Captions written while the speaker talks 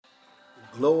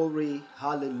Glory,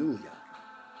 hallelujah.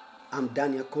 I'm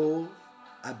Daniel Cole.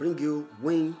 I bring you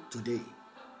Win Today.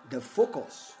 The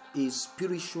focus is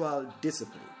spiritual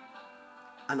discipline.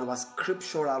 And our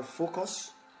scriptural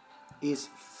focus is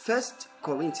 1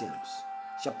 Corinthians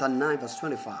chapter 9 verse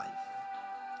 25.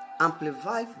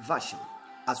 Amplified version.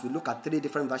 As we look at three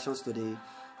different versions today,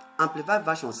 Amplified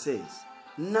version says,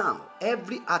 now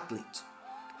every athlete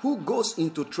who goes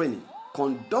into training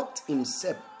conduct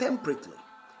himself temperately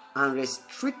and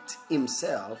restrict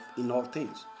himself in all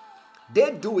things.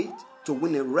 They do it to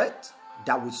win a race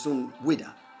that will soon wither,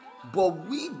 but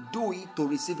we do it to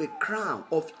receive a crown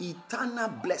of eternal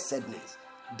blessedness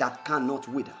that cannot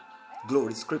wither.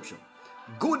 Glory scripture.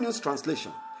 Good News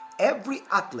Translation. Every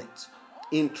athlete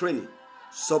in training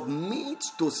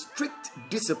submits to strict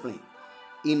discipline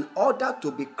in order to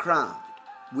be crowned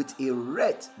with a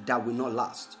race that will not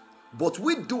last, but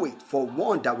we do it for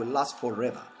one that will last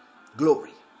forever.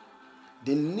 Glory.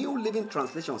 The New Living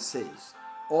Translation says,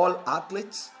 all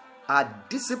athletes are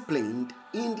disciplined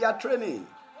in their training.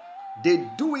 They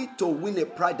do it to win a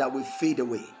prize that will fade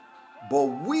away, but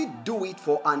we do it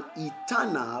for an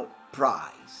eternal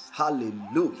prize.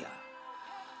 Hallelujah.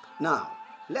 Now,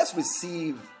 let's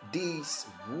receive this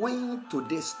Win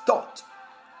Today's thought,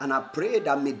 and I pray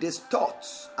that may these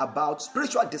thoughts about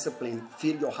spiritual discipline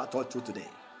fill your heart all through today.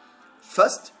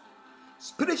 First,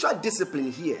 spiritual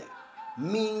discipline here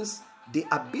means the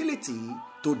ability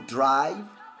to drive,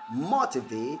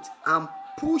 motivate, and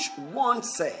push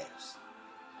oneself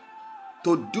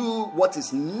to do what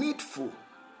is needful,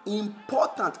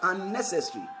 important, and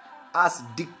necessary as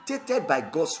dictated by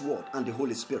God's word and the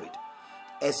Holy Spirit,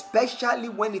 especially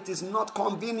when it is not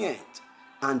convenient.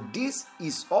 And this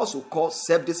is also called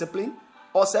self-discipline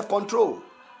or self-control.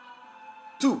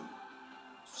 2.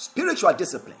 Spiritual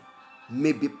discipline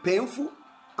may be painful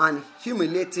and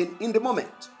humiliating in the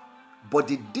moment, but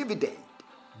the dividend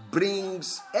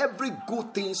brings every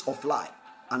good things of life,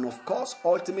 and of course,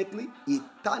 ultimately,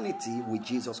 eternity with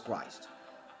Jesus Christ.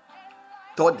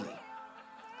 Thirdly,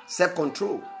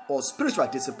 self-control or spiritual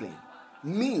discipline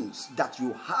means that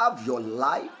you have your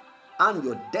life and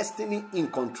your destiny in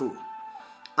control,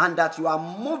 and that you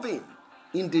are moving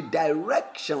in the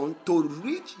direction to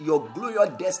reach your glorious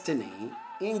destiny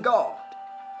in God.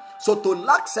 So to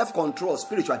lack self-control or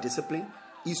spiritual discipline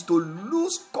is to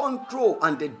lose control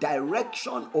and the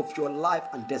direction of your life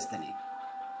and destiny.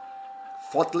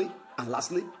 Fourthly and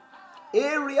lastly,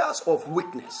 areas of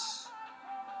weakness,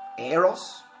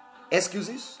 errors,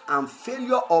 excuses, and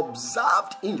failure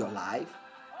observed in your life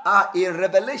are a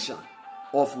revelation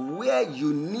of where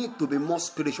you need to be more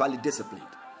spiritually disciplined.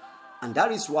 And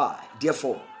that is why,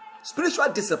 therefore,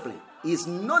 spiritual discipline is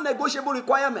non-negotiable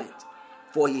requirement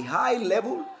for a high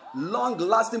level,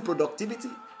 long-lasting productivity,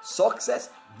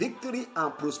 success, victory,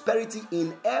 and prosperity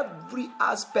in every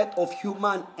aspect of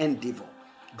human endeavor.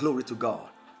 Glory to God.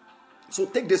 So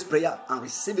take this prayer and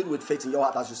receive it with faith in your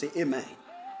heart as you say amen.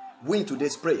 Win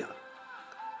today's prayer.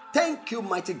 Thank you,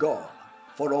 mighty God,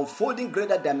 for unfolding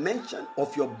greater dimension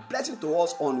of your blessing to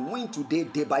us on Win Today,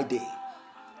 day by day.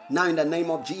 Now in the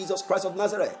name of Jesus Christ of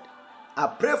Nazareth, I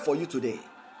pray for you today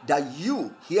that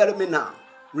you, hear me now,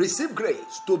 receive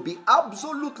grace to be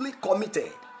absolutely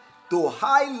committed to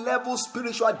high-level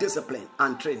spiritual discipline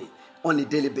and training on a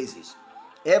daily basis.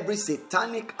 Every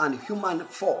satanic and human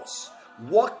force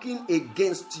working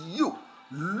against you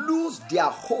lose their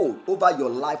hold over your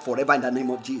life forever in the name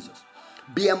of Jesus.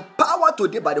 Be empowered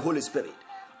today by the Holy Spirit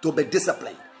to be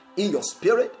disciplined in your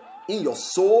spirit, in your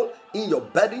soul, in your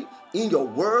body, in your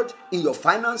word, in your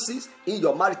finances, in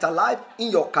your marital life, in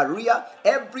your career,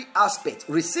 every aspect.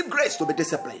 Receive grace to be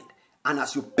disciplined. And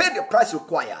as you pay the price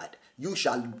required, you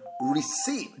shall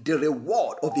receive the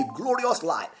reward of the glorious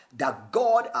life that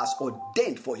God has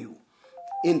ordained for you.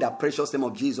 In the precious name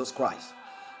of Jesus Christ.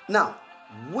 Now,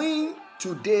 win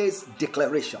today's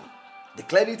declaration.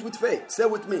 Declare it with faith. Say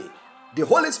with me, the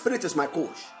Holy Spirit is my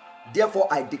coach. Therefore,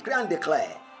 I declare and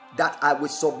declare that I will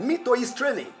submit to his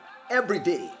training every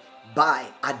day by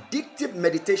addictive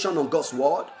meditation on God's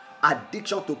word,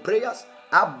 addiction to prayers,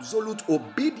 absolute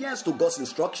obedience to God's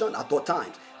instruction at all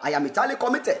times. I am entirely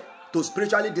committed to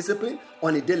spiritually discipline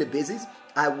on a daily basis.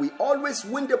 I will always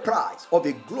win the prize of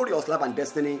a glorious life and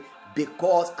destiny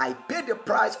because I pay the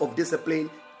price of discipline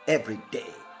every day.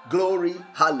 Glory,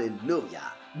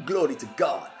 hallelujah. Glory to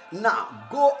God. Now,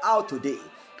 go out today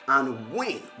and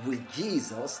win with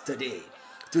Jesus today.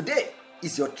 Today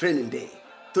is your training day.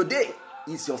 Today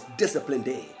is your discipline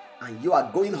day. And you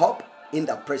are going up in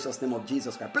the precious name of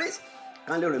Jesus Christ. Please,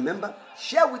 kindly remember,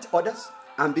 share with others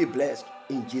and be blessed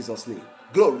in Jesus' name.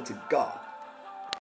 Glory to God.